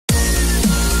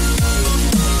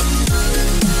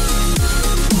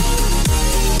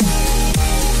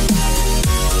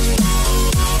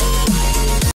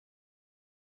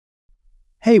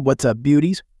Hey, what's up,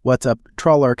 beauties? What's up,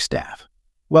 Trollarch staff?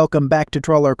 Welcome back to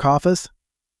TrollarchOffice.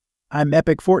 I'm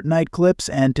Epic Fortnite Clips,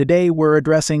 and today we're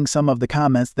addressing some of the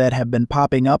comments that have been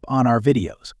popping up on our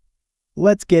videos.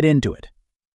 Let's get into it.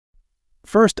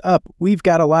 First up, we've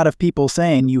got a lot of people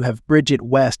saying you have Bridget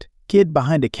West, kid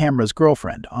behind a camera's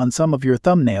girlfriend, on some of your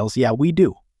thumbnails. Yeah, we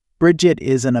do. Bridget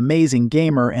is an amazing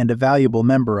gamer and a valuable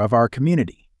member of our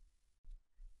community.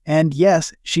 And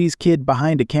yes, she's kid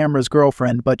behind a camera's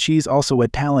girlfriend, but she's also a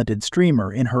talented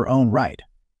streamer in her own right.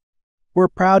 We're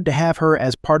proud to have her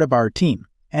as part of our team,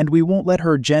 and we won't let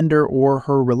her gender or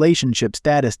her relationship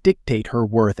status dictate her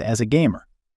worth as a gamer.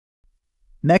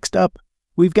 Next up,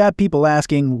 we've got people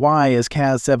asking why is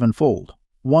Kaz Sevenfold,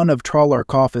 one of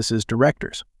TrollarchOffice's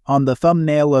directors, on the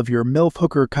thumbnail of your MILF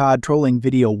hooker COD trolling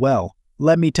video. Well,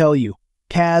 let me tell you,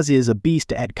 Kaz is a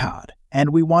beast at COD, and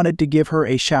we wanted to give her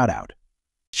a shout out.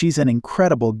 She's an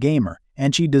incredible gamer,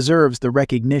 and she deserves the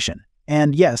recognition.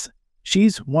 And yes,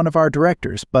 she's one of our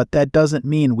directors, but that doesn't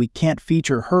mean we can't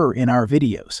feature her in our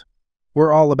videos.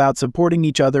 We're all about supporting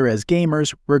each other as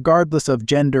gamers, regardless of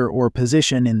gender or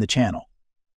position in the channel.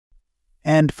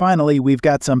 And finally, we've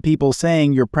got some people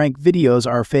saying your prank videos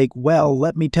are fake. Well,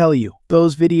 let me tell you,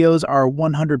 those videos are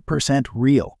 100%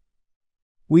 real.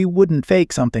 We wouldn't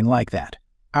fake something like that.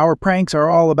 Our pranks are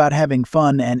all about having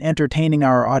fun and entertaining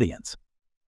our audience.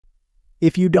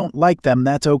 If you don't like them,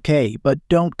 that's okay, but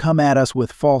don't come at us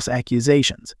with false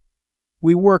accusations.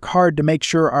 We work hard to make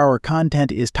sure our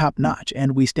content is top-notch,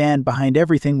 and we stand behind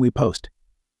everything we post.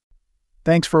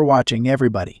 Thanks for watching,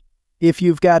 everybody. If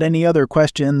you've got any other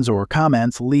questions or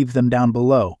comments, leave them down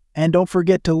below. And don't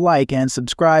forget to like and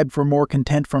subscribe for more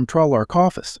content from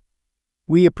TrollarchOffice.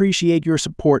 We appreciate your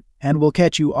support, and we'll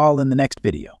catch you all in the next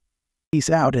video.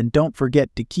 Peace out, and don't forget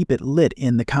to keep it lit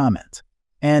in the comments.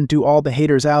 And to all the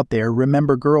haters out there,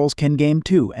 remember girls can game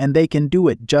too, and they can do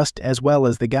it just as well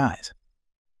as the guys.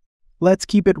 Let's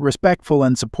keep it respectful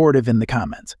and supportive in the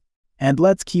comments. And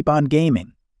let's keep on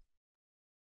gaming.